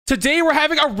Today we're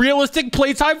having a realistic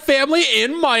playtime family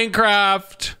in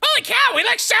Minecraft. Holy cow, we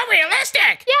look so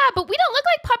realistic. Yeah, but we don't look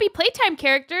like Poppy Playtime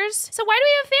characters. So why do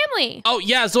we have a family? Oh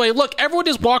yeah, Zoe, look, everyone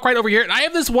just walk right over here, and I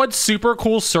have this one super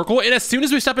cool circle, and as soon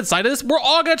as we step inside of this, we're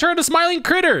all gonna turn into smiling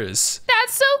critters.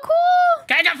 That's so cool.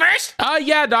 Can I go first?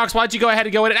 Yeah, Daxx, why don't you go ahead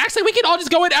and go in? And actually, we can all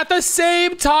just go in at the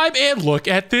same time, and look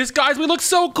at this, guys. We look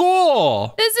so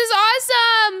cool. This is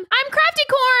awesome. I'm Crafty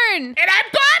Corn. And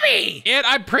I'm Bobby. And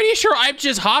I'm pretty sure I'm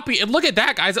just Hoppy, and look at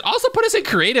that, guys. It also put us in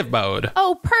creative mode.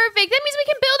 Oh, perfect. That means we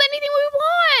can build anything we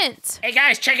want. Hey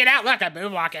guys, check it out. Look, I'm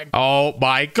moonwalking. Oh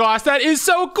my gosh, that is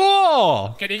so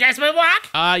cool. Can you guys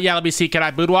moonwalk? Yeah, let me see. Can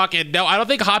I moonwalk? And no, I don't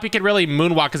think Hoppy can really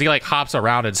moonwalk because he like hops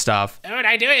around and stuff. Oh, and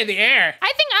I do it in the air.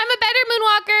 I think I'm a better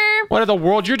moonwalker. What in the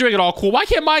world? You're doing it all cool. Why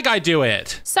can't my guy do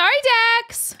it? Sorry,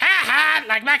 Daxx. Ha ha,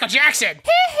 like Michael Jackson.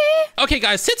 Okay,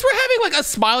 guys, since we're having like a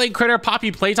smiling critter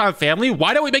Poppy Playtime family,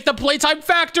 why don't we make the Playtime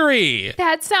Factory?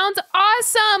 That sounds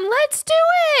awesome. Let's do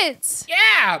it.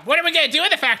 Yeah, what are we gonna do in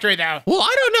the factory though? Well,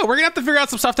 I don't know. We're gonna have to figure out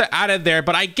some stuff to add in there,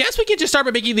 but I guess we can just start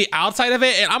by making the outside of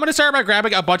it. And I'm gonna start by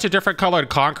grabbing a bunch of different colored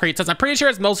concrete, since I'm pretty sure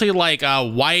it's mostly like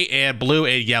white and blue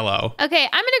and yellow. Okay,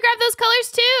 I'm gonna grab those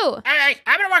colors too. All right,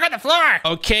 I'm gonna work on the floor.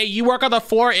 Okay, you work on the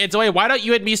floor, and Zoe, why don't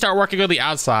you and me start working on the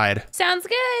outside? Sounds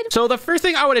good. So the first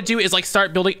thing I want to do is like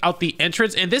start building out the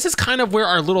entrance, and this is kind of where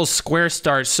our little square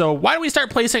starts. So why don't we start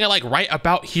placing it like right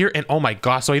about here? And oh my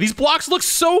gosh, Zoe, these blocks look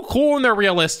so cool when they're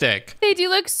realistic. They do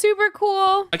look super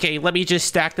cool. Okay, let me just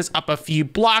stack this up a few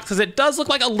blocks because it does look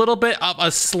like a little bit of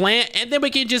a slant, and then we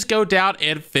can just go down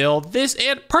and fill this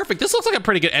in. Perfect. This looks like a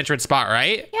pretty good entrance spot,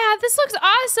 right? Yeah, this looks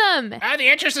awesome. The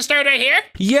entrance to start right here?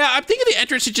 Yeah, I'm thinking the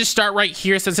entrance should just start right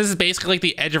here since this is basically like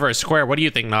the edge of our square. What do you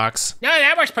think, Knox? No,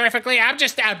 that works perfectly. I'm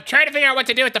trying to figure out what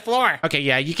to do with the floor. Okay,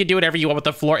 yeah, you can do whatever you want with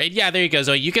the floor. And yeah, there you go,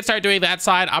 Zoe. You can start doing that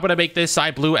side. I'm gonna make this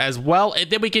side blue as well, and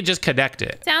then we can just connect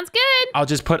it. Sounds good. I'll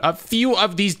just put a few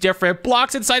of these different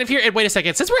blocks inside of here. And wait a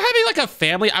second, since we're having like a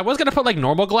family, I was gonna put like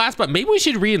normal glass, but maybe we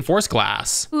should reinforce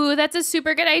glass. Ooh, that's a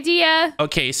super good idea.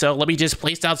 Okay, so let me just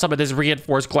place down some of this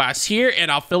reinforced glass here,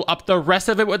 and I'll fill up the rest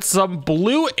of it with some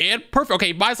blue, and perfect.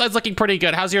 Okay, my side's looking pretty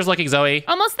good. How's yours looking, Zoe?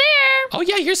 Almost there. Oh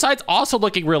yeah, your side's also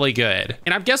looking really good.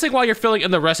 And I'm guessing while you're filling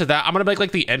in the rest of that, I'm gonna make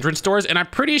like the entrance doors, and I'm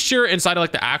pretty sure inside of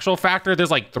like the actual factory,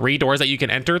 there's like 3 doors that you can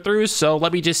enter through. So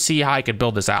let me just see how I can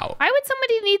build this out. Why would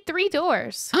somebody need 3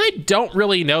 doors? I don't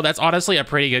really know. That's honestly a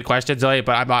pretty good question, Zoe,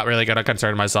 but I'm not really gonna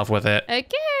concern myself with it.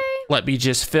 Okay. Let me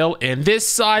just fill in this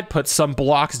side, put some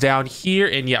blocks down here,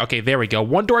 and yeah, okay, there we go.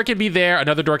 One door can be there,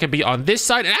 another door can be on this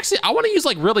side, and actually, I want to use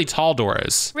like really tall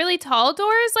doors. Really tall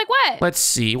doors? Like what? Let's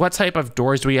see, what type of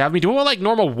doors do we have? I mean, do we want like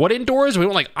normal wooden doors, or do we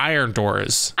want like iron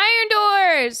doors? Iron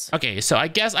doors. Okay, so I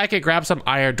guess I could grab some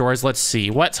iron doors. Let's see,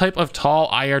 what type of tall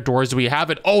iron doors do we have?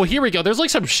 And oh, here we go. There's like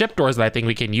some ship doors that I think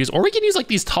we can use, or we can use like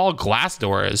these tall glass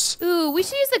doors. Ooh, we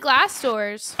should use the glass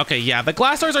doors. Okay, yeah, the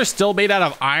glass doors are still made out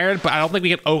of iron, but I don't think we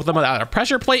can open them without a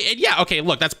pressure plate. And yeah, okay,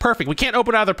 look, that's perfect. We can't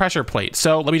open it out of the pressure plate.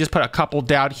 So let me just put a couple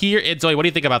down here. And Zoe, what do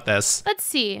you think about this? Let's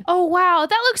see. Oh, wow,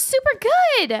 that looks super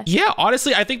good. Yeah,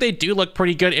 honestly, I think they do look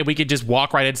pretty good, and we can just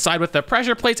walk right inside with the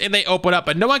pressure plates and they open up,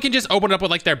 but no one can just open up with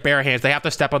like their bare hands. They have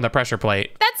to step on the pressure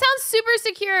plate. That sounds super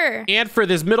secure. And for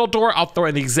this middle door, I'll throw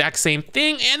in the exact same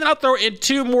thing, and then I'll throw in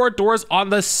 2 more doors on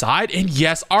the side. And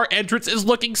yes, our entrance is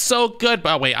looking so good.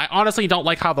 But wait, I honestly don't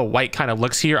like how the white kind of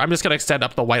looks here. I'm just gonna extend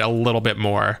up the white a little bit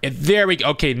more. And there we go.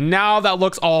 Okay, now that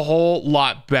looks a whole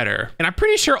lot better. And I'm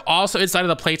pretty sure also inside of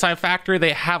the Playtime Factory,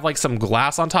 they have like some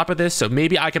glass on top of this. So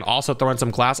maybe I can also throw in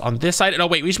some glass on this side. And oh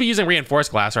wait, we should be using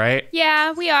reinforced glass, right?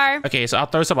 Yeah, we are. Okay, so I'll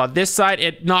throw some on this side.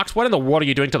 And Knox, what in the world are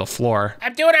you doing to the floor?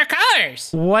 I'm doing our colors.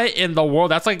 What in the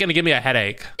world? That's like gonna give me a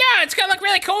headache. Yeah, it's gonna look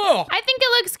really cool. I think it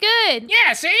looks good.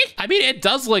 Yeah, see? I mean, it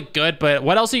does look good, but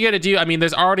what else are you gonna do? I mean,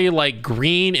 there's already like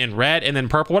green and red and then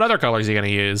purple. What other colors are you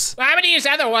gonna use? Well, I'm gonna use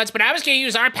other ones, but I was gonna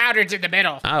use our powders in the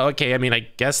middle. Oh, okay. I mean, I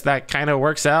guess that kind of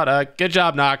works out. Good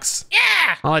job, Knox. Yeah.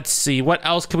 Let's see. What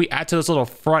else can we add to this little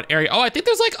front area? Oh, I think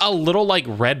there's like a little like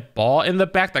red ball in the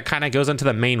back that kind of goes into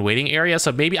the main waiting area.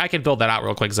 So maybe I can build that out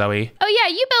real quick, Zoe. Oh yeah,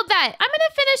 you build that. I'm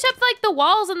gonna finish up like the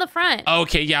walls in the front.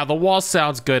 Okay, yeah, the wall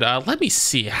sounds good. Let me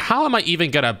see. How am I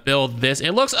even gonna build this?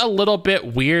 It looks a little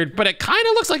bit weird, but it kind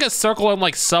of looks like a circle in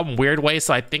like some weird way.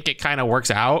 So I think it kind of works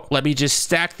out. Let me just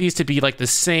stack these to be like the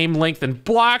same length in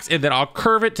blocks, and then I'll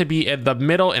curve it to be in the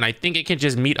middle. And I think it can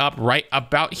just meet up right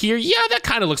about here. Yeah, that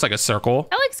kind of looks like a circle.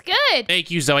 That looks good.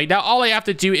 Thank you, Zoe. Now all I have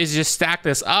to do is just stack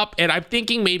this up, and I'm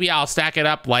thinking maybe I'll stack it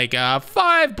up like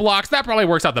 5 blocks. That probably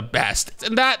works out the best.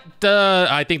 And that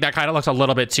I think that kind of looks a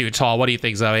little bit too tall. What do you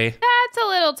think, Zoe? That's a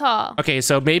little little tall. Okay,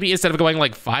 so maybe instead of going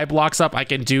like 5 blocks up, I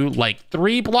can do like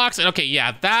 3 blocks. And okay,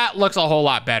 yeah, that looks a whole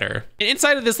lot better. And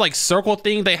inside of this like circle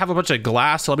thing, they have a bunch of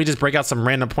glass. So let me just break out some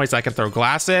random points I can throw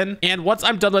glass in. And once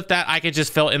I'm done with that, I can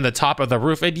just fill in the top of the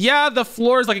roof. And yeah, the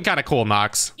floor is looking kind of cool,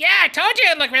 Knox. Yeah, I told you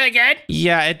it'd look really good.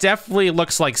 Yeah, it definitely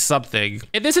looks like something.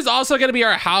 And this is also going to be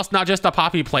our house, not just the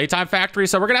Poppy Playtime Factory.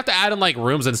 So we're going to have to add in like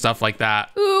rooms and stuff like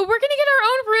that. Ooh, we're gonna get our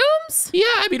own rooms? Yeah,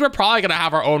 I mean, we're probably going to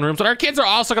have our own rooms, but our kids are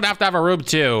also going to have a room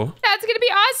too. That's gonna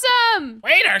be awesome.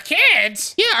 Wait, our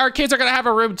kids? Yeah, our kids are going to have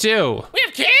a room too. We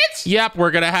have kids? Yep,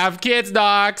 we're going to have kids,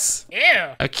 Knox. Ew.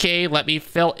 Okay, let me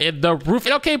fill in the roof.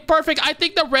 And okay, perfect. I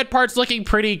think the red part's looking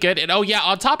pretty good. And oh yeah,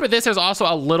 on top of this, there's also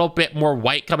a little bit more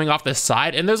white coming off the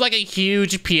side. And there's like a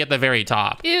huge P at the very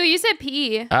top. Ew, you said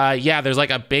pee. Yeah, there's like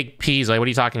a big P. Like, what are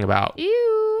you talking about?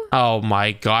 Ew. Oh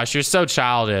my gosh, you're so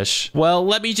childish. Well,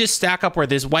 let me just stack up where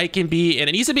this white can be, and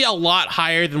it needs to be a lot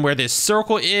higher than where this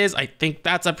circle is. I think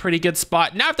that's a pretty good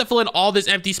spot. Now I have to fill in all this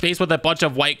empty space with a bunch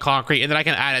of white concrete, and then I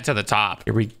can add it to the top.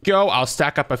 Here we go. I'll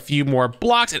stack up a few more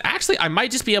blocks, and actually, I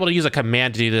might just be able to use a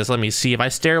command to do this. Let me see. If I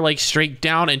stare like straight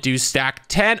down and do stack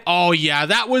 10. Oh yeah,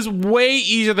 that was way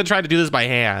easier than trying to do this by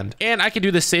hand. And I can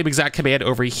do the same exact command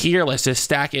over here. Let's just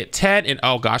stack it 10, and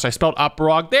oh gosh, I spelled up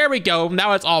wrong. There we go.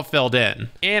 Now it's all filled in.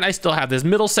 And I still have this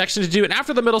middle section to do, and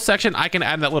after the middle section I can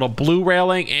add that little blue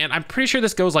railing, and I'm pretty sure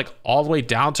this goes like all the way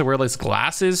down to where this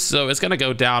glass is, so it's gonna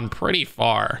go down pretty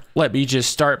far. Let me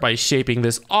just start by shaping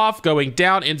this off, going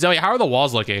down. And Zoe, how are the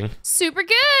walls looking? Super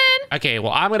good. Okay,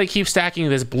 well, I'm gonna keep stacking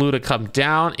this blue to come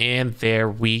down, and there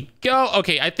we go.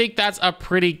 Okay, I think that's a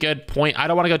pretty good point. I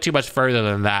don't want to go too much further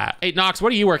than that. Hey, Knox,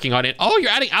 what are you working on? Oh, you're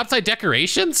adding outside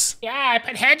decorations? Yeah, I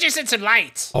put hedges and some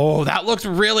lights. Oh, that looks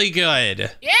really good.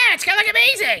 Yeah, it's gonna look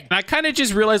amazing. And I kind of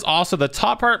just realized also the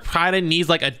top part kind of needs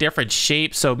like a different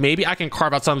shape, so maybe I can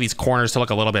carve out some of these corners to look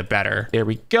a little bit better. There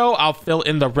we go. I'll fill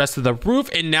in the rest of the roof,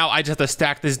 and now I just have to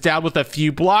stack this down with a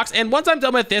few blocks. And once I'm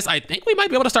done with this, I think we might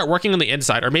be able to start working on the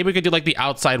inside, or maybe we could do like the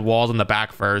outside walls in the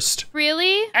back first.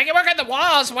 Really? I can work on the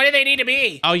walls. What do they need to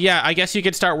be? Oh yeah, I guess you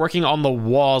could start working on the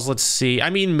walls. Let's see. I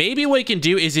mean, maybe what we can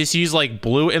do is just use like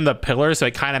blue in the pillars so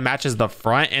it kind of matches the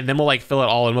front, and then we'll like fill it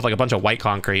all in with like a bunch of white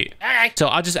concrete. All right. So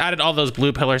I'll just add all those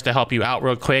blue pillars to help you out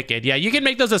real quick. And yeah, you can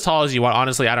make those as tall as you want.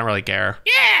 Honestly, I don't really care.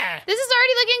 Yeah. This is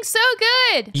already looking so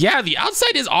good. Yeah, the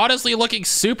outside is honestly looking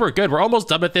super good. We're almost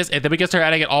done with this, and then we can start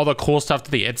adding all the cool stuff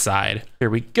to the inside. Here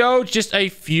we go. Just a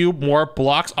few more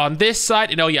blocks on this side.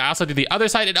 And oh yeah, I also do the other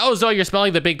side. And oh, Zoe, you're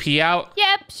spelling the big P out.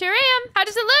 Yep, sure am. How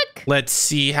does it look? Let's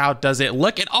see, how does it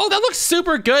look? And oh, that looks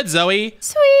super good, Zoe.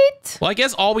 Sweet. Well, I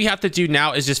guess all we have to do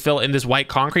now is just fill in this white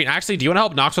concrete. Actually, do you want to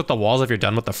help Knox with the walls if you're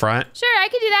done with the front? Sure, I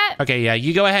can do that. Okay, yeah,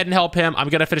 you go ahead and help him. I'm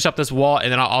gonna finish up this wall,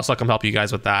 and then I'll also come help you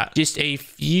guys with that. Just a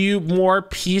few more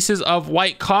pieces of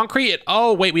white concrete. And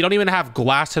oh wait, we don't even have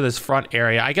glass to this front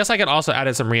area. I guess I could also add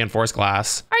in some reinforced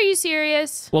glass. Are you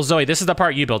serious? Well, Zoe, this is the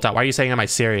part you built out. Why are you saying am I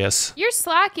serious? You're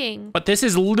slacking. But this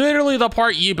is literally the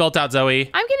part you built out, Zoe.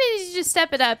 I'm gonna need you to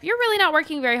step it up. You're really not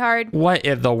working very hard. What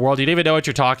in the world? You don't even know what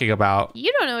you're talking about.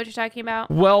 You don't know what you're talking about.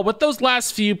 Well, with those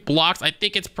last few blocks, I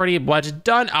think it's pretty much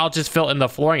done. I'll just fill in the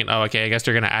flooring. Oh, okay, I guess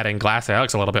you're gonna add in glass. That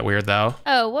looks a little bit weird though.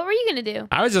 Oh, what were you gonna do?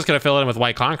 I was just gonna fill it in with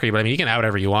white concrete, but I mean, you can add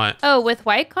whatever you want. Oh, with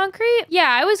white concrete? Yeah,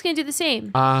 I was gonna do the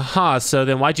same. Uh-huh, so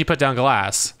then why'd you put down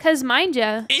glass? Cause mind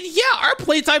ya. And yeah, our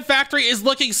playtime factory is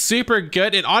looking super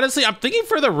good. And honestly, I'm thinking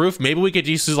for the roof, maybe we could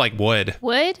use like wood.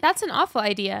 Wood? That's an awful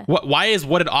idea. Why is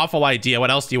wood an awful idea?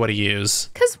 What else do you want to use?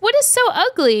 Cause wood is so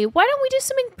ugly. Why don't we do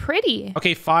something pretty?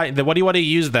 Okay, fine. Then what do you want to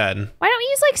use then? Why don't we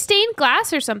use like stained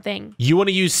glass or something? You want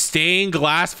to use stained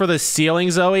glass for the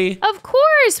ceiling, Zoe? Of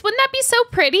course. Wouldn't that be so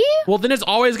pretty? Well, then it's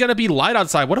always going to be light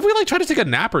outside. What if we like try to take a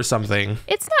nap or something?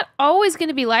 It's not always going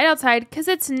to be light outside because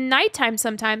it's nighttime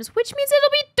sometimes, which means it'll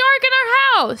be dark in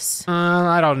our house.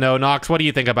 I don't know, Knox. What do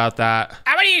you think about that?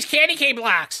 I'm gonna use candy cane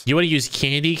blocks. You want to use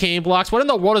candy cane blocks? What in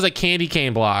the world is a candy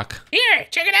cane block? Here,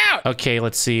 check it out. Okay,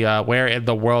 let's see. Where in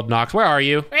the world, Knox? Where are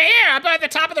you? Right here, up at the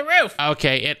top of the roof.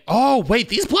 Okay, oh, wait,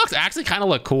 these blocks actually kind of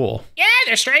look cool. Yeah,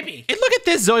 they're stripy. And look at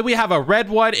this, Zoe. We have a red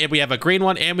one, and we have a green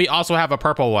one, and we also have a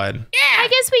purple one. Yeah. I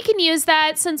guess we can use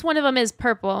that since one of them is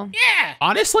purple. Yeah.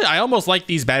 Honestly, I almost like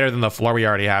these better than the floor we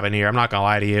already have in here. I'm not gonna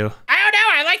lie to you. I don't know.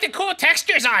 I like the cool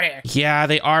textures on it. Yeah,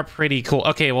 they are pretty cool.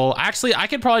 Okay, well, actually, I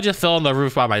could probably just fill in the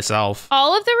roof by myself.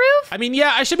 All of the roof? I mean,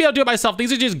 yeah, I should be able to do it myself.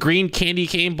 These are just green candy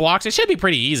cane blocks. It should be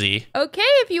pretty easy. Okay,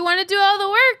 if you want to do all the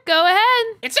work, go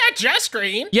ahead. It's not just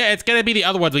green. Yeah, it's gonna be the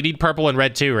other ones. We need purple and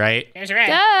red too, right? There's red.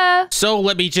 Duh. So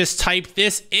let me just type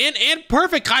this in, and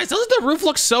perfect, guys. Doesn't the roof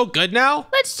look so good now?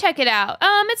 Let's check it out.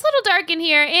 It's a little dark in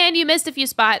here, and you missed a few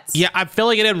spots. Yeah, I'm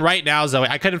filling it in right now, Zoe.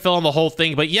 I couldn't fill in the whole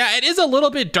thing, but yeah, it is a little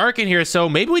bit dark in here, so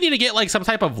maybe we need to get like some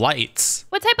type of lights.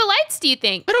 What type of lights do you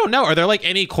think? I don't know. Are there like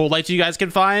any cool lights you guys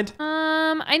can find?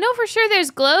 I know for sure there's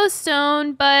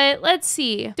glowstone, but let's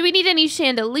see. Do we need any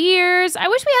chandeliers? I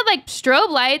wish we had like strobe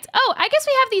lights. Oh, I guess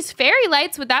we have these fairy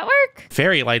lights. Would that work?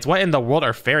 Fairy lights? What in the world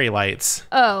are fairy lights?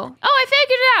 Oh, I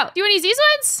figured it out. Do you want to use these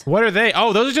ones? What are they?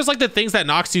 Oh, those are just like the things that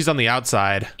Knox used on the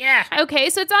outside. Yeah. Okay,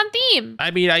 so it's on theme.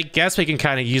 I mean, I guess we can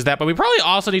kind of use that, but we probably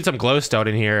also need some glowstone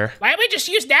in here. Why don't we just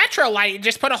use natural light and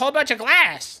just put a whole bunch of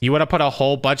glass? You want to put a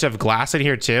whole bunch of glass in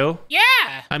here too? Yeah.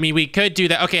 I mean, we could do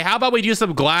that. Okay, how about we do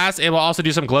some glass and we'll also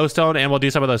do some glowstone and we'll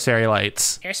do some of those fairy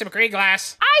lights. Here's some green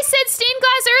glass. I said stained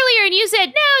glass earlier, and you said,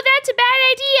 no, that's a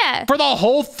bad idea. For the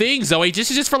whole thing, Zoe,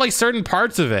 just for like certain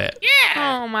parts of it.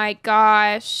 Yeah. Oh my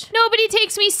gosh. Nobody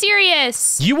takes me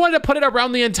serious. You wanted to put it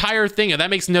around the entire thing and that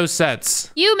makes no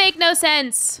sense. You make no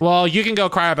sense. Well, you can go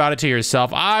cry about it to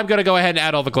yourself. I'm gonna go ahead and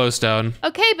add all the glowstone.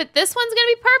 Okay, but this one's gonna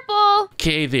be purple.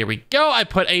 Okay, there we go. I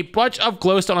put a bunch of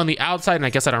glowstone on the outside, and I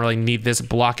guess I don't really need this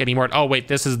block anymore. Oh, wait,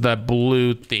 this is the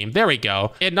blue theme. There we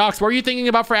go. And Knox, what were you thinking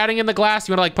about for adding in the glass?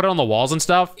 You want to like put it on the walls and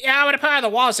stuff? Yeah, I want to put it on the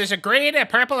walls. There's a green, a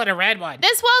purple, and a red one.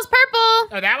 This wall's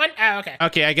purple. Oh, that one? Oh, okay.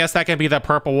 Okay, I guess that can be the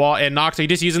purple wall. And Knox, are you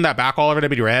just using that back wall over to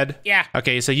be red? Yeah.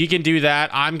 Okay, so you can do that.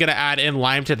 I'm gonna add in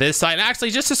lime to this side. And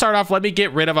actually, just to start off, let me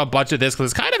get rid of a bunch of this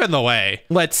because it's kind of in the way.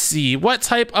 Let's see, what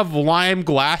type of lime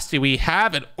glass do we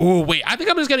have? And oh, wait, I think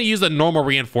I'm just gonna use the normal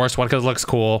reinforced one because it looks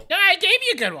cool. No, I gave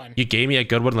you a good one. You gave me a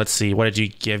good one. Let's see, what did you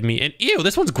give me? And ew,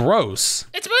 this one's gross.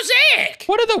 It's mosaic.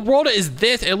 What in the world is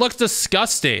this? It looks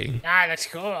disgusting. Ah, that's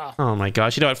cool. Oh my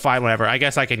gosh, you know what? Fine, whatever. I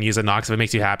guess I can use it, Knox, if it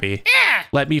makes you happy. Yeah.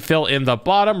 Let me fill in the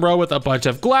bottom row with a bunch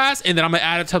of glass, and then I'm gonna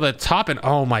add it to the top, and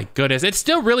oh my goodness, it's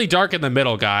still really dark in the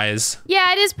middle, guys.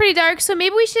 Yeah, it is pretty dark, so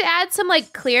maybe we should add some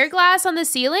like clear glass on the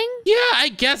ceiling? Yeah, I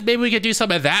guess maybe we could do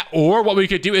some of that, or what we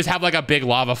could do is have like a big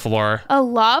lava floor. A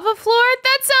lava floor?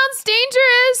 That sounds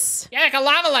dangerous. Yeah, like a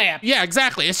lava lamp. Yeah,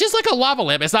 exactly. It's just like a lava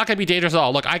lamp. It's not gonna be dangerous at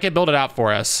all. Look, I can build it out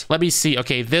for us. Let me see.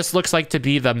 Okay, this looks like to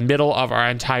be the middle of our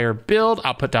entire build.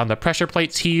 I'll put down the pressure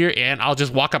plates here, and I'll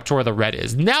just walk up to where the red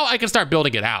is. Now I can start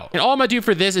building it out. And all I'm gonna do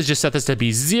for this is just set this to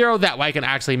be 0. That way I can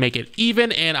actually make it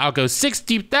even, and I'll go 6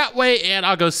 deep that way, and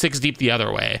I'll go 6 deep the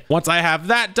other way. Once I have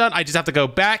that done, I just have to go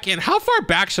back. And how far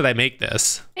back should I make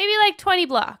this? Maybe like 20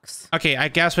 blocks. Okay, I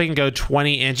guess we can go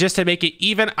 20, and just to make it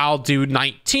even, I'll do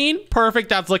 19. Perfect,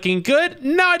 that's looking good.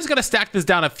 Now I just gotta stack this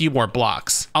down a few more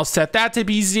blocks. I'll set that to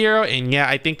be 0, and yeah,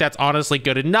 I think that's honestly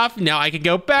good enough. Now I can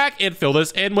go back and fill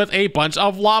this in with a bunch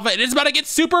of lava, and it's about to get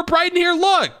super bright in here,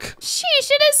 look! Sheesh,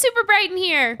 it is super bright in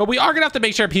here. But we are gonna have to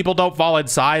make sure people don't fall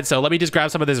inside, so let me just grab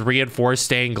some of this reinforced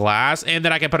stained glass, and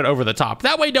then I can put it over the top.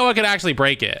 That way no one can actually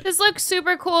break it. This looks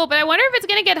super cool, but I wonder if it's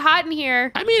gonna get hot in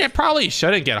here. I mean, it probably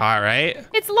shouldn't get hot, right?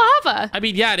 It's lava. I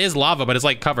mean, yeah, it is lava, but it's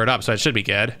like covered up, so it should be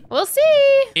good. We'll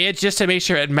see. And just to make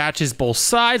sure it matches both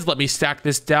sides, let me stack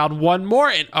this down one more.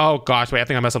 And oh gosh, wait, I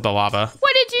think I messed up the lava.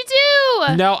 What did you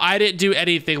do? No, I didn't do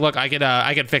anything. Look, I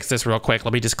can fix this real quick.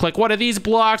 Let me just click one of these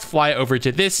blocks, fly over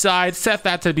to this side, set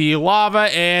that to be lava,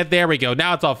 and there we go.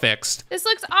 Now it's all fixed. This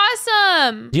looks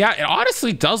awesome. Yeah, it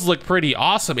honestly does look pretty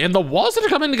awesome. And the walls are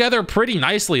coming together pretty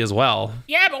nicely as well.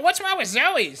 Yeah, but what's wrong with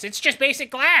Zoe's? It's just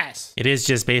basic glass. It is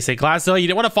just basic glass, though. You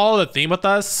didn't want to follow the theme with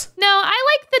us? No,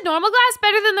 I like the normal glass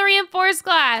better than the reinforced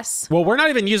glass. Well, we're not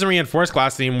even using reinforced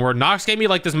glass anymore. Knox gave me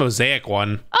like this mosaic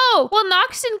one. Oh, well,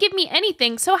 Knox didn't give me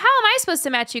anything, so how am I supposed to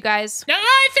match you guys? No,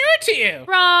 I threw it to you.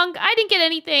 Wrong. I didn't get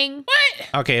anything.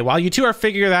 What? Okay, while you two are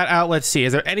figuring that out, let's see.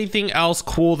 Is there anything else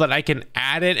cool that I can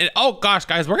add in? And, oh gosh,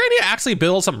 guys, we're gonna actually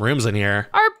build some rooms in here.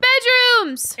 Our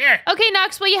bedrooms. Here. Okay,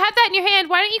 Knox, well, you have that in your hand.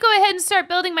 Why don't you go ahead and start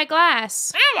building my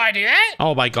glass? I don't want to do that.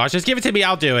 Oh my gosh, just give it to me.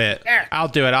 I'll do it. There. I'll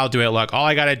do it. Look, all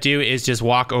I gotta do is just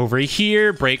walk over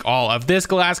here, break all of this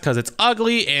glass because it's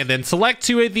ugly, and then select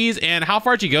 2 of these. And how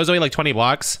far did you go, Zoe? Like 20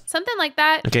 blocks? Something like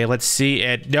that. Okay, let's see.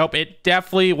 Nope, it it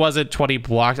definitely wasn't 20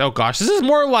 blocks. Oh gosh, this is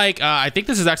more like, I think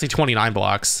this is actually 29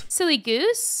 blocks. Silly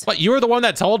goose. But you were the one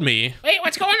that told me. Wait,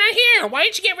 what's going on here? Why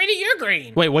didn't you get rid of your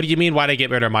green? Wait, what do you mean, why'd I get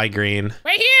rid of my green?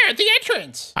 Right here at the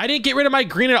entrance. I didn't get rid of my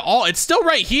green at all. It's still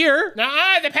right here.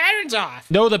 Nuh-uh, the pattern's off.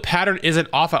 No, the pattern isn't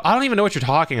off. I don't even know what you're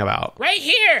talking about. Right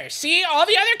here. See, all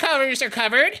the other colors are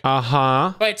covered.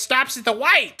 Uh-huh. But it stops at the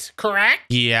white, correct?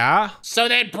 Yeah. So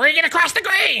then bring it across the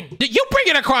green. Did you bring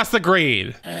it across the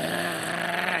green?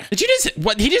 Did you just,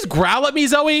 what, he just growl at me,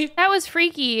 Zoe? That was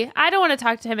freaky. I don't want to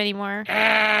talk to him anymore.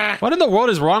 What in the world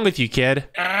is wrong with you, kid?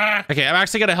 Okay, I'm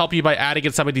actually gonna help you by adding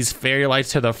in some of these fairy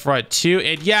lights to the front too.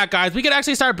 And yeah, guys, we can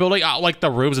actually start building out like the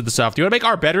rooms and stuff. Do you wanna make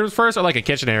our bedrooms first or like a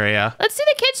kitchen area? Let's do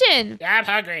the kitchen. Yeah, I'm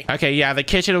hungry. Okay, yeah, the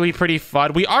kitchen will be pretty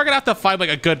fun. We are gonna have to find like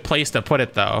a good place to put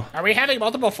it though. Are we having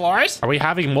multiple floors? Are we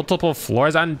having multiple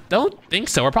floors? I don't think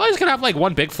so. We're probably just gonna have like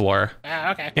one big floor.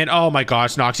 Okay. And oh my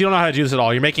gosh, Knox, you don't know how to do this at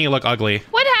all. You're making it look ugly.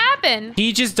 What happened?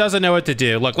 He just doesn't know what to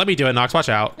do. Look, let me do it, Knox. Watch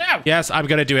out. No. Yes, I'm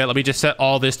gonna do it. Let me just set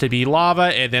all this to be lava,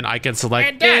 and then I can select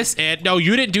And done. this. And no,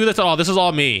 you didn't do this at all. This is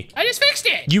all me. I just fixed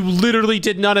it. You literally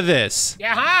did none of this.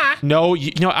 Yeah, huh? No,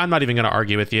 you know, I'm not even gonna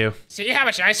argue with you. See how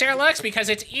much nicer it looks? Because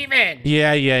it's even.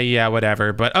 Yeah,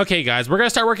 whatever. But okay, guys, we're gonna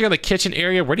start working on the kitchen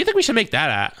area. Where do you think we should make that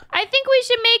at? I think we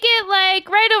should make it like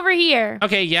right over here.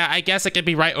 Okay, yeah, I guess it could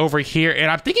be right over here.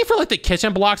 And I'm thinking for like the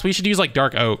kitchen blocks, we should use like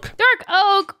dark oak. Dark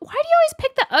oak. Why do you always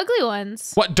pick the ugly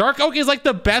ones? What, dark oak is like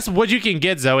the best wood you can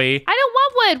get, Zoe. I don't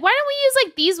want wood. Why don't we use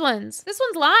like these ones? This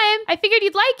one's lime. I figured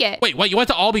you'd like it. Wait, what, you want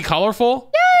it to all be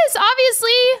colorful? Yes, obviously.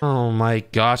 Oh my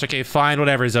gosh. Okay, fine,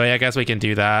 whatever, Zoe. I guess we can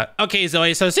do that. Okay,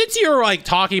 Zoe, so since you were like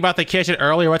talking about the kitchen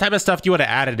earlier, what type of stuff do you want to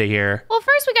add into here? Well,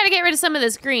 first we got to get rid of some of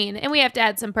this green and we have to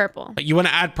add some purple. You want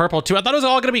to add purple too? I thought it was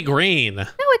all gonna be green. No,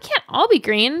 it can't all be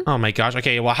green. Oh my gosh.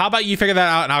 Okay, well, how about you figure that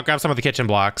out and I'll grab some of the kitchen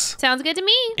blocks. Sounds good to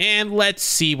me. And let's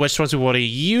see which ones we want to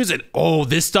use. And oh,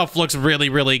 this stuff looks really,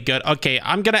 really good. Okay,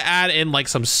 I'm gonna add in like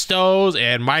some stoves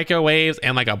and microwaves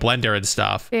and like a blender and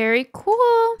stuff. Very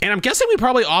cool. And I'm guessing we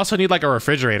probably also need like a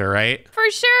refrigerator, right? For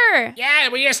sure. Yeah,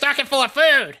 we need to stock it full of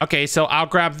food. Okay, so I'll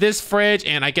grab this fridge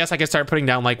and I guess I can start putting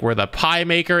down like where the pie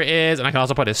maker is. And I can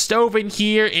also put a stove in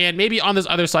here. And maybe on this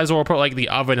other side, so we'll put like the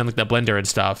oven and like the blender and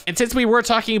stuff. And since we were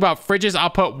talking about fridges, I'll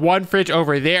put one fridge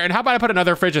over there. And how about I put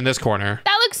another fridge in this corner?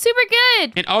 That looks super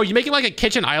good. And oh, you making like a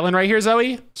kitchen island right here,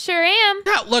 Zoe? Sure am.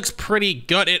 That looks pretty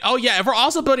good. And oh yeah, if we're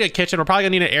also building a kitchen, we're probably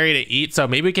gonna need an area to eat. So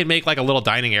maybe we can make like a little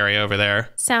dining area over there.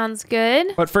 Sounds good.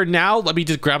 But for now, let me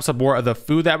just grab some more of the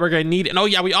food that we're gonna need. And oh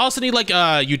yeah, we also need like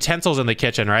utensils in the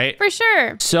kitchen, right? For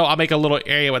sure. So I'll make a little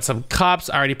area with some cups.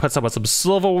 I already put some with some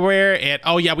silverware. And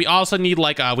oh yeah, we also need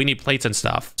like, we need plates and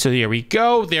stuff. So here we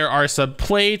go. There are some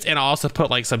plates and I'll also put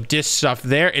like some dish stuff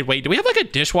there. And wait, do we have like a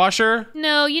dishwasher?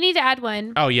 No, you need to add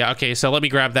one. Oh yeah, okay, so let me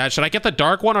grab that. Should I get the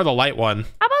dark one or the light one?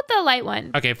 How about the light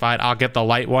one? Okay, fine, I'll get the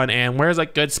light one. And where's a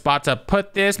good spot to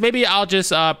put this? Maybe I'll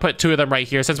just put two of them right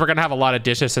here since we're gonna have a lot of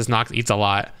dishes since Knox eats a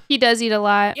lot. He does eat a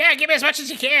lot. Yeah, give me as much as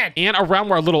you can. And around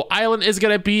where our little island is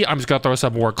gonna be, I'm just gonna throw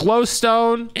some more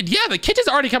glowstone. And yeah, the kitchen's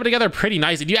already coming together pretty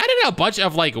nice. And you added a bunch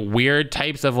of like weird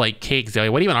types of like cakes, Zoe.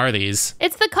 What even are these?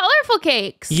 It's the colorful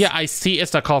cakes. Yeah, I see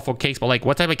it's the colorful cakes, but like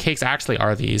what type of cakes actually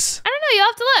are these? I don't know. You'll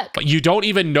have to look. But you don't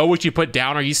even know what you put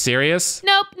down. Are you serious?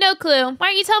 Nope, no clue. Why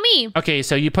don't you tell me? Okay,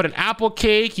 so you put an apple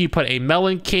cake, you put a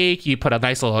melon cake, you put a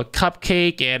nice little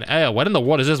cupcake, and what in the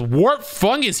world is this? Warped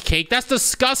fungus cake? That's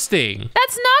disgusting.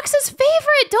 That's Knox's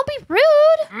favorite. Don't be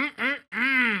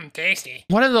rude. Tasty.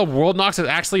 What in the world, Knox, is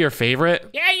actually your favorite?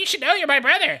 Yeah, you should know. You're my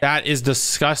brother. That is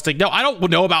disgusting. No, I don't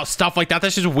know about stuff like that.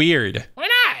 That's just weird. Why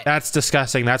not? That's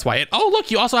disgusting. That's why. And, oh, look,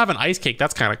 you also have an ice cake.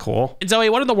 That's kind of cool. And Zoe,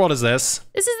 what in the world is this?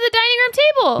 This is the dining room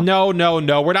table.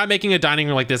 No. We're not making a dining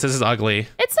room like this. This is ugly.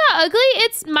 It's not ugly.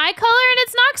 It's my color and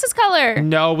it's Knox's color.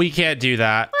 No, we can't do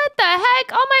that. What the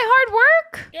heck? All my hard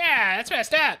work? Yeah, that's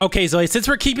messed up. Okay, Zoe, since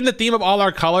we're keeping the theme of all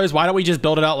our colors, why don't we just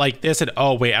build it out like this? And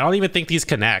oh, wait, I don't even think these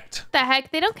connect. The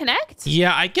heck? They don't connect?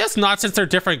 Yeah, I guess not since they're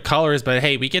different colors, but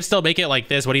hey, we can still make it like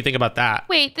this. What do you think about that?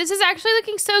 Wait, this is actually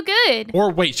looking so good.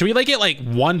 Or wait, should we like it like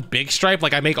one big stripe?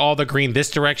 Like I make all the green this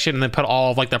direction and then put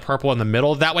all of like the purple in the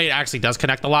middle. That way it actually does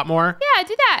connect a lot more. Yeah,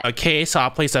 do that. Okay, so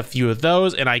I'll place a few of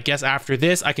those. And I guess after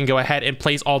this, I can go ahead and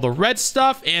place all the red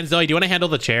stuff. And Zoe, do you want to handle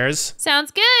the chairs?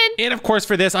 Sounds good. And of course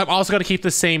for this, I'm also going to keep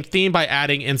the same theme by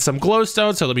adding in some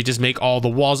glowstone. So let me just make all the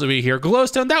walls over here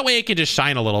glowstone. That way it can just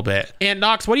shine a little bit. And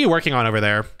Knox, what are you working on over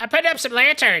there? I put up some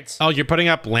lanterns. Oh, you're putting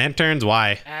up lanterns?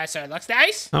 Why? So it looks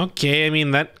nice. Okay, I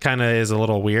mean, that kind of is a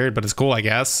little weird, but it's cool, I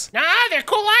guess. Nah, they're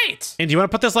cool lights. And do you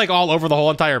want to put this like all over the whole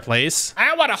entire place? I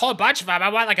don't want a whole bunch of them. I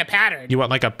want like a pattern. You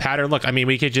want like a pattern? Look, I mean,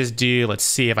 we could just do, let's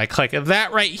see if I click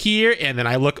that right here and then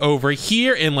I look over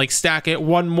here and like stack it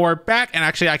one more back. And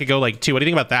actually I could go like 2. What do you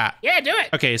think about that? Yeah, do it.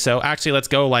 Okay, so actually let's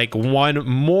go like 1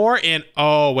 more and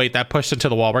oh wait, that pushed into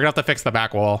the wall. We're gonna have to fix the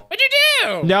back wall. What'd you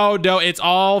do? No, it's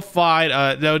all fine.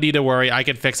 No need to worry. I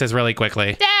can fix this really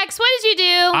quickly. Daxx, what did you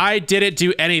do? I didn't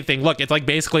do anything. Look, it's like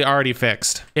basically already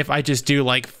fixed. If I just do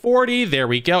like 40, there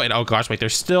we go. And oh gosh, wait,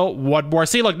 there's still 1 more.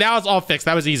 See, look, now it's all fixed.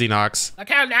 That was easy, Knox. Look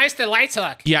how nice the lights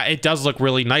look. Yeah, it does look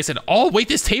really nice. And oh, wait,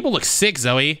 this table looks sick,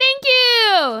 Zoe. Thank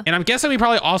you. And I'm guessing we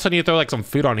probably also need to throw like some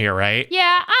food on here, right?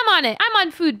 Yeah, I'm on it. I'm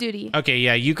on food duty. Okay,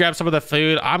 yeah, you grab some of the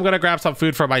food. I'm gonna grab some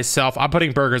food for myself. I'm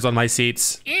putting burgers on my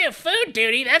seats. Ew, food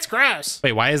duty. That's gross.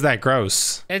 Wait, why is that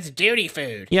gross? It's duty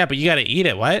food. Yeah, but you gotta eat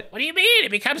it. What? What do you mean?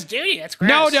 It becomes duty. That's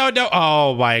gross. No.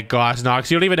 Oh my gosh,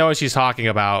 Knox, you don't even know what she's talking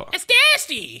about. It's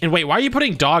nasty. And wait, why are you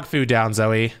putting dog food down,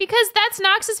 Zoe? Because that's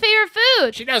Knox's favorite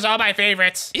food. She knows all my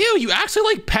favorites. Ew, you actually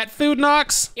like pet food,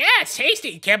 Knox? Yeah, it's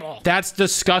tasty. Kibble. That's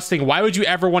disgusting. Why would you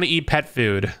ever want to eat pet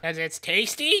food? Because it's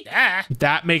tasty? Duh.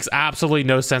 That makes absolutely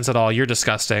no sense at all. You're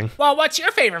disgusting. Well, what's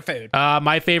your favorite food?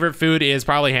 My favorite food is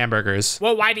probably hamburgers.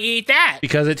 Well, why do you eat that?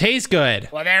 Because it tastes good.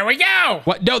 Well, there we go.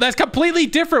 What? No, that's completely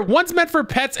different. One's meant for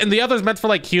pets and the other's meant for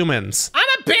like humans. I'm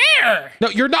a bear. No,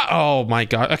 you're not. Oh my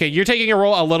God. Okay, you're taking your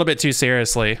role a little bit too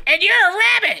seriously. And you're a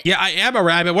rabbit. Yeah, I am a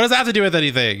rabbit. What does that have to do with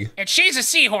anything? And she's a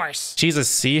seahorse. She's a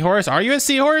seahorse? Are you a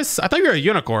seahorse? I thought you were a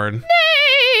unicorn.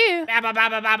 Hey. Babble,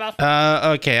 babble,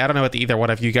 babble. Okay, I don't know what either one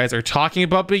of you guys are talking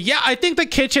about, but yeah, I think the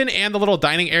kitchen and the little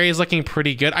dining area is looking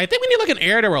pretty good. I think we need like an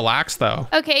area to relax though.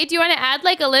 Okay, do you want to add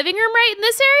like a living room right in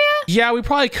this area? Yeah, we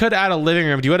probably could add a living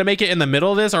room. Do you want to make it in the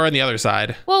middle of this or on the other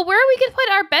side? Well, where we could put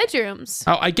our bedrooms.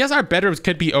 Oh, I guess our bedrooms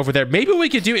could be over there. Maybe what we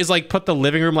could do is like put the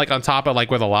living room like on top of like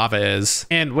where the lava is.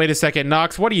 And wait a second,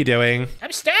 Knox, what are you doing?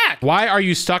 I'm stuck. Why are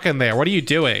you stuck in there? What are you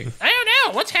doing? I don't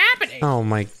know. What's happening? Oh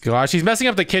my gosh, she's messing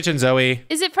up the kitchen, Zoe.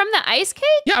 Is it from the ice cake?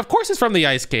 Yeah, of course it's from the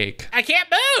ice cake. I can't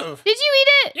move. Did you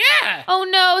eat it? Yeah. Oh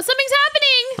no, something's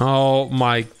happening. Oh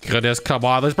my goodness, come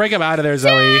on. Let's break him out of there,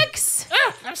 Zoe. Daxx.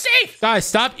 Oh, I'm safe. Guys,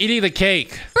 stop eating the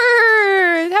cake.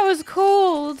 Brr, that was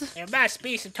cold. There must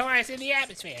be some Taurus in the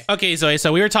atmosphere. Okay, Zoe,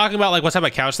 so we were talking about like what type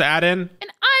of couch to add in. And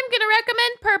I'm gonna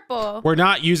recommend purple. We're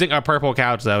not using a purple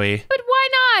couch, Zoe. But why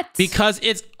not? Because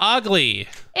it's ugly.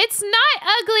 It's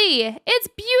not ugly. It's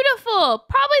beautiful.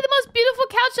 Probably the most beautiful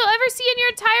couch you'll ever see in your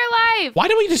entire life. Why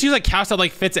don't we just use a couch that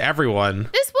like fits everyone?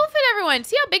 This will fit everyone.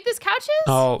 See how big this couch is?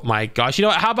 Oh my gosh. You know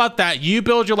what? How about that? You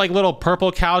build your like little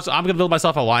purple couch. I'm going to build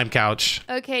myself a lime couch.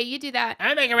 Okay, you do that.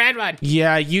 I'm gonna make a red one.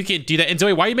 Yeah, you can do that. And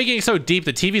Zoe, why are you making it so deep?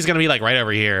 The TV's going to be like right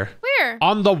over here. Where?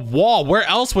 On the wall. Where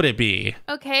else would it be?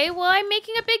 Okay, well, I'm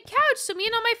making a big couch so me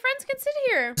and all my friends can sit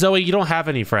here. Zoe, you don't have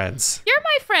any friends. You're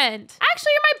my friend.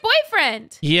 Actually, you're my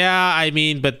boyfriend. Yeah, I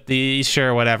mean, but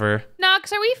sure, whatever.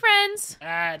 Knox, are we friends?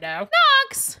 No.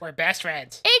 Knox! We're best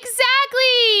friends.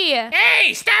 Exactly!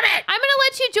 Hey, stop it. I'm gonna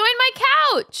let you join my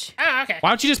couch. Oh, okay. Why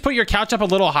don't you just put your couch up a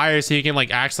little higher so you can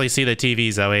like actually see the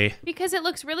TV, Zoe? Because it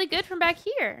looks really good from back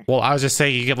here. Well, I was just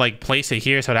saying you could like place it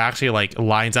here so it actually like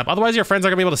lines up. Otherwise, your friends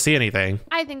aren't gonna be able to see anything.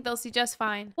 I think they'll see just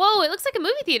fine. Whoa, it looks like a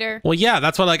movie theater. Well, yeah,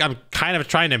 that's what like I'm kind of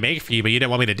trying to make for you, but you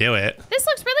didn't want me to do it. This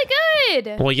looks really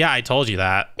good. Well, yeah, I told you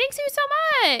that. Thanks you so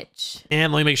much.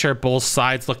 And let me make sure both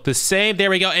sides look the same. There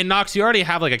we go. And Knox, you already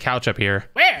have like a couch up here.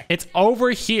 Where? It's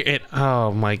over here.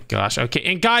 Oh my gosh. Okay.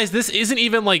 And guys, this isn't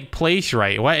even like placed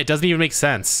right. What? It doesn't even make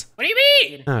sense. What do you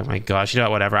mean? Oh my gosh. You know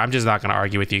what? Whatever. I'm just not going to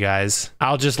argue with you guys.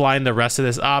 I'll just line the rest of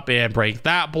this up and break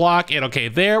that block. And okay,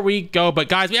 there we go. But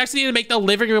guys, we actually need to make the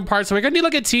living room part. So we're going to need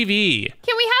like a TV.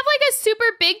 Can we have like a super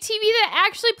big TV that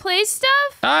actually plays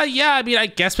stuff? Yeah. I mean, I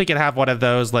guess we can have one of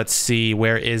those. Let's see.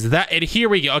 Where is that? And here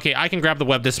we go. Okay. I can grab the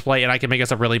web display and I can make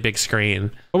us a really big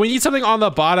screen. But we need something on the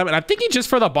bottom. And I'm thinking just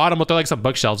for the bottom, we'll throw like some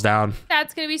bookshelves down.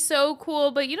 That's gonna be so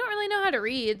cool, but you don't really know how to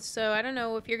read, so I don't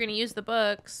know if you're gonna use the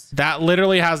books. That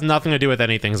literally has nothing to do with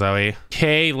anything, Zoe.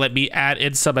 Okay, let me add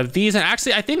in some of these. And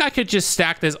actually, I think I could just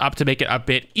stack this up to make it a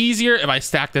bit easier. If I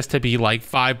stack this to be like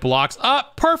 5 blocks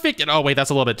up, perfect. And oh wait, that's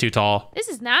a little bit too tall. This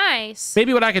is nice.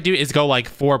 Maybe what I could do is go like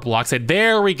 4 blocks. And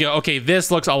there we go. Okay,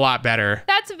 this looks a lot better.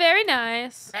 That's very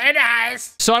nice. Very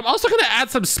nice. So I'm also gonna add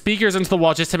some speakers into the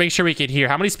wall just to make sure we can hear.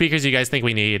 How many speakers do you guys think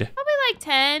we need? Probably like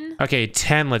 10. Okay,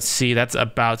 10. Let's see. That's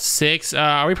about 6.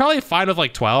 Are we probably fine with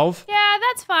like 12? Yeah, Yeah,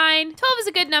 that's fine. 12 is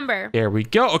a good number. There we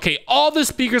go. Okay, all the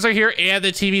speakers are here and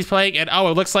the TV's playing. And oh,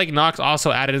 it looks like Knox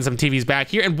also added in some TVs back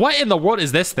here. And what in the world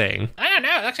is this thing? I don't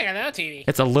know. It looks like a little TV.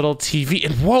 It's a little TV.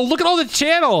 And whoa, look at all the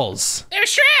channels.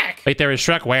 There's Shrek. Wait, there is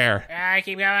Shrek where?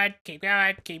 Keep going. Keep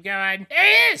going. Keep going. There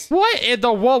he is. What in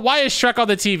the world? Why is Shrek on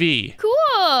the TV?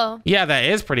 Cool. Yeah, that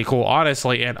is pretty cool,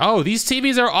 honestly. And oh, these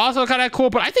TVs are also kind of cool,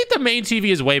 but I think the main TV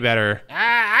is way better.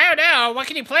 I don't know. What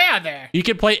can you play on there? You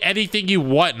can play anything you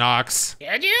want, Knox.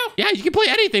 Can you? Yeah, you can play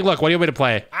anything. Look, what do you want me to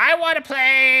play? I want to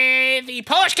play the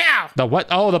Polish cow. The what?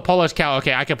 Oh, the Polish cow.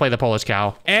 Okay, I can play the Polish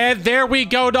cow. And there we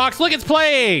go, Knox. Look, it's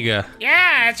playing.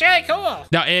 Yeah, it's really cool.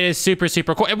 No, it is super,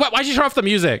 super cool. And why'd you turn off the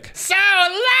music? So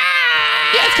loud.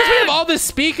 Yeah, it's because we have all the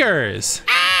speakers.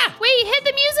 Wait, hit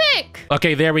the music.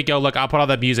 Okay, there we go. Look, I'll put on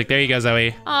the music. There you go,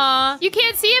 Zoe. Aw, you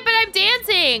can't see it, but I'm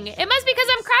dancing. It must be because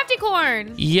I'm crafty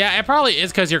corn. Yeah, it probably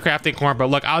is because you're crafting corn, but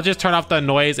look, I'll just turn off the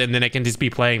noise and then it can just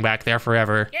be playing back there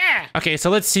forever. Yeah. Okay,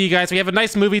 so let's see, guys. We have a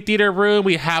nice movie theater room.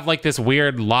 We have like this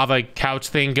weird lava couch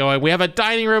thing going. We have a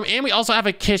dining room and we also have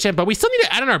a kitchen, but we still need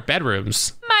to add in our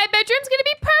bedrooms. My bedroom's gonna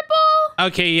be purple.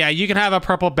 Okay, yeah, you can have a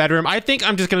purple bedroom. I think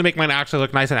I'm just gonna make mine actually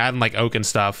look nice and add in like oak and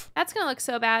stuff. That's gonna look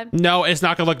so bad. No, it's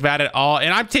not gonna look bad at all.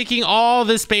 And I'm taking all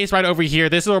this space right over here.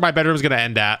 This is where my bedroom's gonna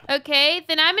end at. Okay,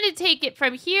 then I'm gonna take it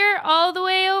from here all the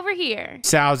way over here.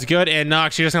 Sounds good. And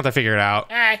Knox, you just have to figure it out.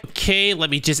 All right. Okay, let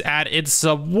me just add in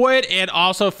some wood and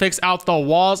also fix out the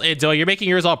walls. And Zoe, you're making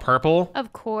yours all purple?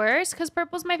 Of course, because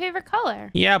purple's my favorite color.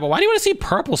 Yeah, but why do you want to see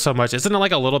purple so much? Isn't it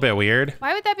like a little bit weird?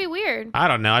 Why would that be weird? I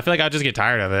don't know. I feel like I'll just get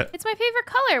tired of it. It's my favorite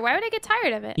color. Why would I get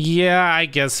tired of it? Yeah, I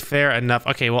guess fair enough.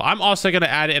 Okay, well, I'm also going to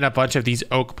add in a bunch of these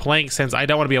oak planks since I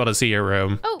don't want to be able to see your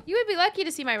room. Oh, you would be lucky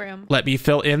to see my room. Let me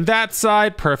fill in that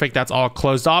side. Perfect. That's all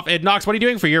closed off. And Knox, what are you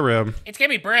doing for your room? It's gonna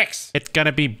be bricks. It's going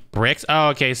to be bricks. Oh,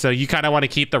 okay. So you kind of want to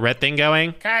keep the red thing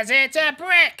going? Cause it's a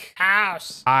brick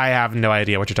house. I have no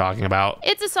idea what you're talking about.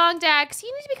 It's a song, Dax.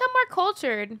 You need to become more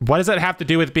cultured. What does that have to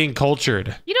do with being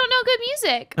cultured? You don't know good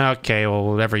music. Okay, well,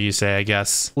 whatever you say, I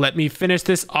guess. Let me finish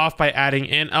this off by adding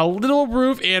in a little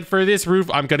roof. And for this roof,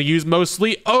 I'm going to use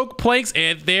mostly oak planks.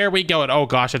 And there we go. And oh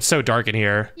gosh, it's so dark in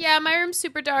here. Yeah, my room's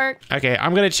super dark. Okay,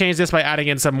 I'm going to change this by adding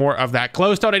in some more of that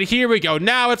glowstone. And here we go.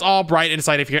 Now it's all bright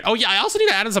inside of here. Oh yeah, I also need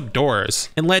to add in some doors.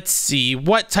 And let's see,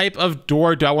 what type of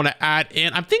door do I want to add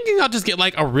in? I'm thinking I'll just get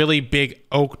like a really big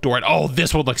oak door. And oh,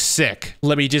 this will look sick.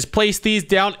 Let me just place these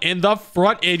down in the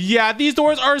front. And yeah, these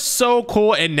doors are so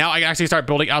cool. And now I can actually start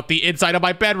building out the inside of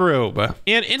my bedroom.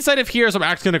 And inside of here, so I'm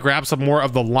actually going to grab some more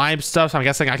of the lime stuff. So I'm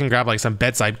guessing I can grab like some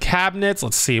bedside cabinets.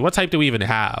 Let's see, what type do we even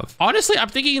have? Honestly, I'm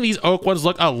thinking these oak ones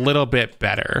look a little bit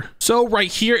better. So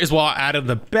right here is where I'll add in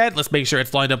the bed. Let's make sure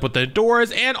it's lined up with the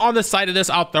doors. And on the side of this,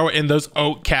 I'll throw in those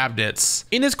oak cabinets.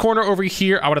 In this corner over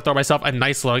here, I want to throw myself a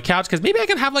nice little couch because maybe I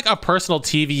can have like a personal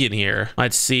TV in here.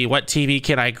 Let's see, what TV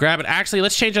can I grab? And actually,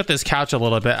 let's change up this couch a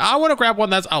little bit. I want to grab one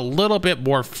that's a little bit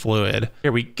more fluid.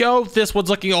 Here we go. This one's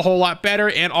looking a whole lot better.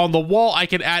 And on the wall, I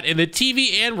can add in the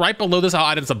TV. And right below this, I'll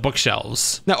add in some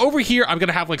bookshelves. Now over here, I'm going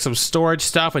to have like some storage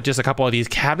stuff with just a couple of these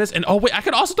cabinets. And oh wait, I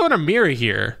could also throw in a mirror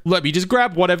here. Let me just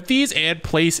grab one of these and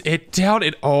place it down.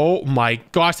 And oh my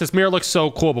gosh, this mirror looks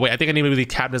so cool. But wait, I think I need to move the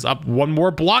cabinets up one more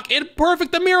block. And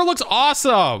perfect, the mirror looks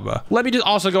awesome. Let me just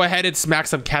also go ahead and smack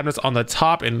some cabinets on the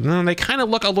top. And they kind of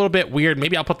look a little bit weird.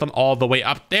 Maybe I'll put them all the way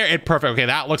up there. And perfect. Okay,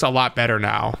 that looks a lot better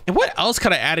now. And what else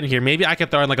could I add in here? Maybe I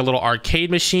could throw in like a little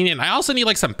arcade machine. And I also need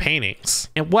like some paintings.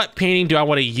 And what painting do I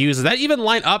want to use? Does that even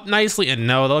line up nicely? And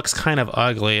no, that looks kind of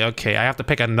ugly. Okay, I have to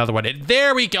pick another one. And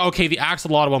there we go. Okay, the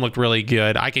axolotl one looked really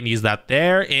good. I can use that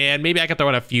there. And maybe I can throw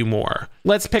in a few more.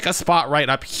 Let's pick a spot right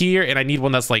up here. And I need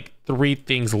one that's like 3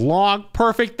 things long.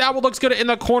 Perfect. That one looks good in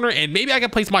the corner. And maybe I can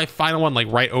place my final one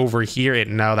like right over here.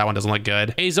 And no, that one doesn't look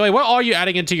good. Hey, Zoe, what are you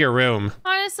adding into your room?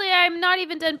 Honestly, I'm not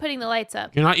even done putting the lights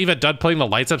up. You're not even done putting the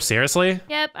lights up? Seriously?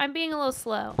 Yep, I'm being a little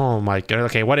slow. Oh my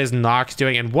goodness. Okay, what is Knox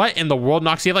doing? And what in the world,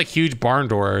 Knox? You have like huge barn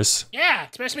doors. Yeah,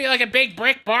 it's supposed to be like a big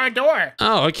brick barn door.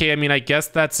 Oh, okay. I mean, I guess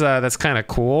that's kind of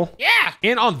cool. Yeah.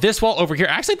 And on this wall over here,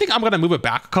 I actually think I'm going to move it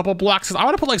back a couple blocks because I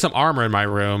want to put like some armor in my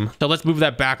room. So let's move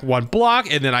that back 1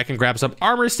 block and then I can grab some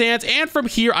armor stands. And from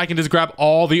here, I can just grab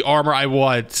all the armor I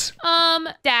want.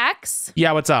 Dax?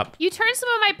 Yeah, what's up? You turned some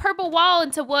of my purple wall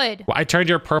into wood. Well, I turned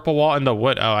your purple wall into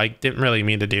wood. Oh, I didn't really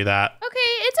mean to do that. Okay,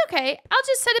 it's okay. I'll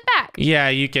just set it back. Yeah,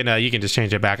 you can just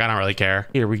change it back. I don't really care.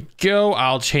 Here we go.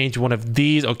 I'll change one of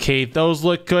these. Okay, those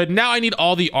look good. Now I need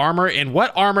all the armor. And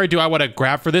what armor do I want to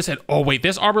grab for this? And oh wait,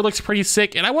 this armor looks pretty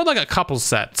sick. And I want like a couple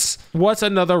sets. What's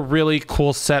another really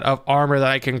cool set of armor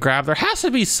that I can grab? There has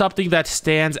to be something that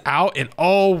stands out. And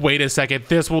oh, wait a second.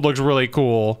 This one looks really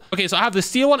cool. Okay, so I have the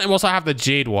steel one and also I have the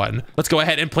jade one. Let's go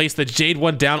ahead and place the jade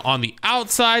one down on the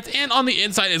outside, and on the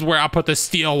inside is where I'll put the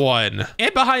steel one.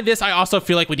 And behind this, I also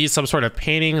feel like we need some sort of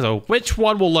painting. So which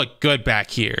one will look good back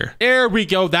here? There we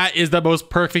go. That is the most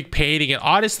perfect painting. And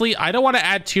honestly, I don't want to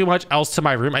add too much else to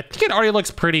my room. I think it already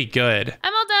looks pretty good.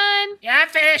 I'm all done. Yeah, I'm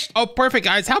finished. Oh, perfect,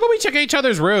 guys. How about we check each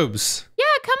other's rooms? Yeah,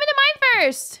 come into mine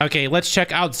first. Okay, let's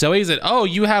check out Zoe's. And oh,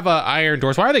 you have iron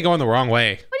doors. Why are they going the wrong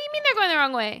way? What do you mean they're going the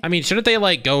wrong way? I mean, shouldn't they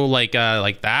like go like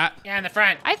that? Yeah, in the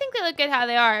front. I think they look good how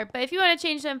they are, but if you want to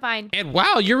change them, fine. And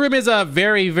wow, your room is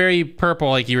very, very purple,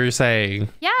 like you were saying.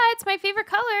 Yeah, it's my favorite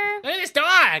color. Look at this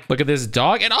dog. Look at this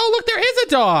dog. And oh, look, there is a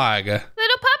dog.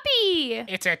 Little puppy.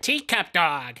 It's a teacup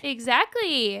dog.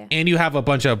 Exactly. And you have a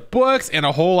bunch of books and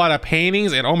a whole lot of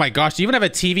paintings. And oh my gosh, do you even have a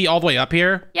TV all the way up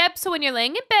here? Yep, so when you're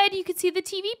laying in bed, you can see the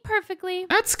TV perfectly.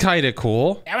 That's kind of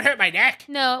cool. That would hurt my neck.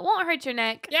 No, it won't hurt your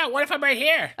neck. Yeah, what if I'm right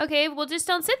here? Okay, well, just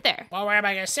don't sit there. Well, where am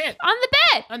I gonna sit? On the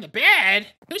bed. On the bed?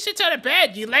 Who sits on a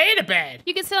bed? You lay in a bed.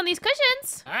 You can sit on these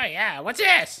cushions. Oh, yeah. What's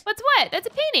this? What's what? That's a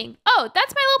painting. Oh,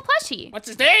 that's my little plushie. What's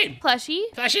his name? Plushie.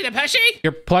 Plushie the Plushie?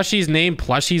 Your plushie's name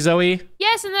Plushie, Zoe?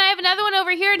 Yes, and then I have another one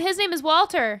over here, and his name is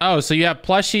Walter. Oh, so you have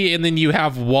Plushie and then you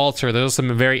have Walter. Those are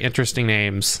some very interesting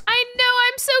names. I know,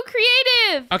 I'm so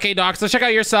creative. Okay, Daxx, let's check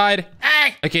out your side.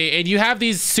 Hey. Okay, and you have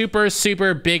these super,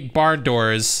 super big barn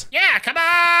doors. Yeah, come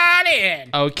on in.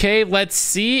 Okay, let's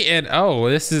see. And oh,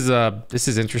 this is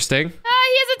interesting.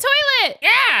 He has a toilet.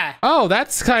 Yeah. Oh,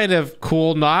 that's kind of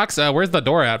cool, Knox. Where's the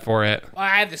door at for it? Well,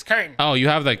 I have this curtain. Oh, you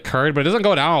have the curtain, but it doesn't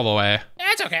go down all the way.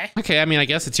 That's okay. Okay, I mean, I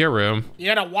guess it's your room.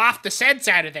 You gotta waft the scents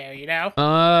out of there, you know?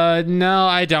 No,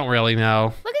 I don't really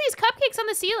know. Look at these cupcakes on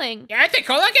the ceiling. Yeah, aren't they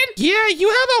cool looking? Yeah, you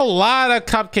have a lot of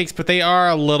cupcakes, but they are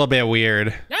a little bit weird.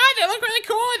 No, they look really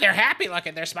cool. They're happy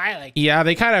looking. They're smiling. Yeah,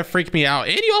 they kind of freak me out.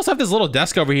 And you also have this little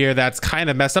desk over here that's kind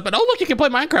of messed up. And oh, look, you can play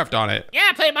Minecraft on it. Yeah,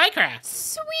 I play Minecraft.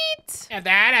 Sweet. I have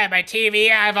that. I have my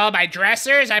TV. I have all my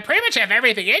dressers. I pretty much have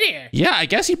everything in here. Yeah, I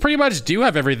guess you pretty much do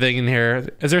have everything in here.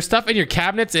 Is there stuff in your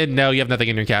cabinets? And no, you have nothing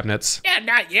in your cabinets. Yeah,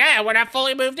 not yet. We're not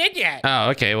fully moved in yet. Oh,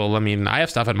 okay. Well, I mean, I have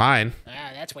stuff in mine.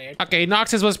 Ah, that's weird. Okay,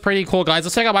 Knox's was pretty cool, guys.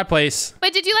 Let's check out my place.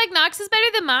 But did you like Knox's better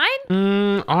than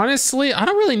mine? Honestly, I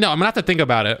don't really know. I'm gonna have to think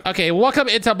about it. Okay, welcome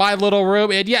into my little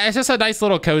room. And yeah, it's just a nice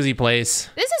little cozy place.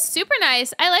 This is super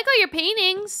nice. I like all your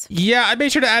paintings. Yeah, I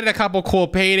made sure to add in a couple cool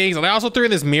paintings. And I also threw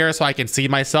in this mirror so I can see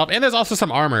myself. And there's also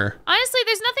some armor. Honestly,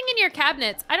 there's nothing in your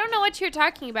cabinets. I don't know what you're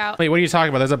talking about. Wait, what are you talking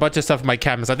about? There's a bunch of stuff in my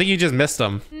cabinets. I think you just missed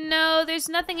them. No, there's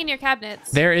nothing in your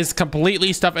cabinets. There is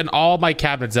completely stuff in all my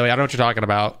cabinets, Zoe. I don't know what you're talking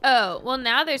about. Oh, well,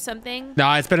 now there's something.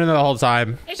 No, it's been in there the whole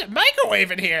time. There's a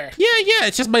microwave in here. Yeah,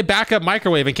 it's just my backup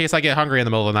microwave in case I get hungry in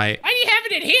the middle of the night. Why do you have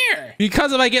it in here?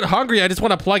 Because if I get hungry, I just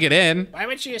want to plug it in. Why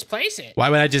wouldn't you just place it? Why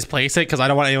would I just place it? Because I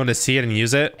don't want anyone to see it and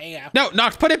use it. There you go. No,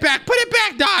 Knox, put it back. Put it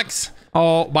back, Knox.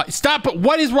 Oh, my. Stop.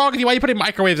 What is wrong with you? Why are you putting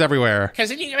microwaves everywhere? Because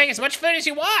then you can make as much food as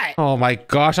you want. Oh, my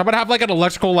gosh. I'm going to have like an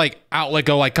electrical outlet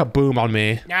go like kaboom on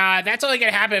me. Nah, that's only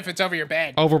going to happen if it's over your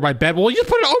bed. Over my bed? Well, you just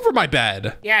put it over my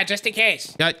bed. Yeah, just in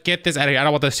case. Get this out of here. I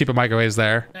don't want those stupid microwaves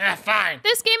there. Ah, fine.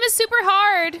 This game is super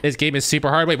hard. This game is super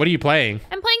hard. Wait, what are you playing?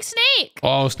 I'm playing Snake.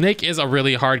 Oh, Snake is a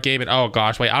really hard game. And oh,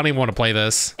 gosh. Wait, I don't even want to play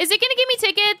this. Is it going to give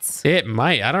me tickets? It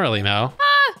might. I don't really know.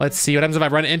 Let's see what happens if I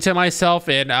run into myself.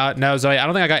 And no, Zoe, I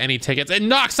don't think I got any tickets. And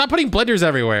Knox, stop putting blenders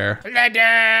everywhere.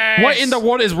 Blenders. What in the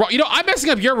world is wrong? You know, I'm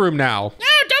messing up your room now. No,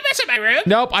 don't mess up my room.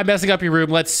 Nope, I'm messing up your room.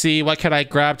 Let's see. What can I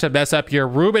grab to mess up your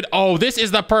room? And oh, this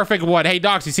is the perfect one. Hey,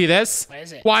 Knox, you see this? What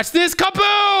is it? Watch this.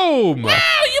 Kaboom! Wow,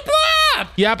 you blew up.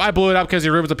 Yep, I blew it up because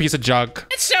your room is a piece of junk.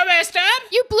 It's so messed up.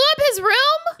 You blew up his room?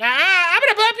 I'm going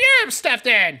to blow up your stuff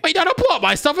then. Wait, no, don't blow up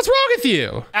my stuff. What's wrong with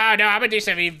you? Oh, no, I'm going to do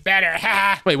something even better.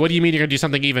 Wait, what do you mean you're going to do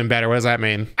something even better? What does that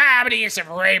mean? I'm going to use some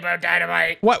rainbow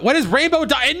dynamite. What is rainbow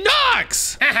dynamite?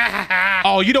 Knox!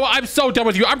 Oh, you know what? I'm so done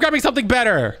with you. I'm grabbing something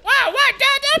better. Whoa, what?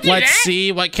 Don't do that. Let's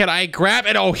see. What can I grab?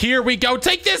 And oh, here we go.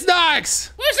 Take this,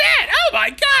 Knox! What's that? Oh,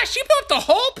 my gosh. You blew up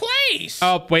the whole place.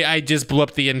 Oh, wait. I just blew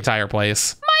up the entire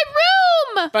place. My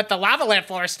room! But the lava lamp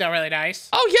floor is still really nice.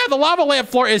 Oh, yeah. The lava lamp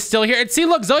floor is still here. And see,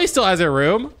 look, Zoe still has her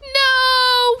room.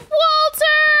 No!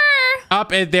 Walter!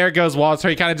 Up, and there goes Walter.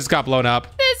 He kind of just got blown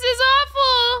up. This is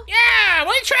awful. Yeah,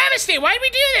 what a travesty. Why did we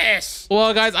do this?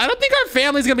 Well, guys, I don't think our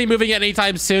family's going to be moving in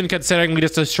anytime soon, considering we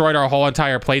just destroyed our whole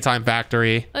entire playtime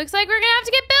factory. Looks like we're gonna have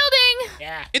to get building.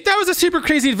 Yeah. If that was a super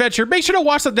crazy adventure, make sure to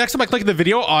watch the next one by clicking the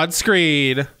video on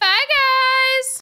screen.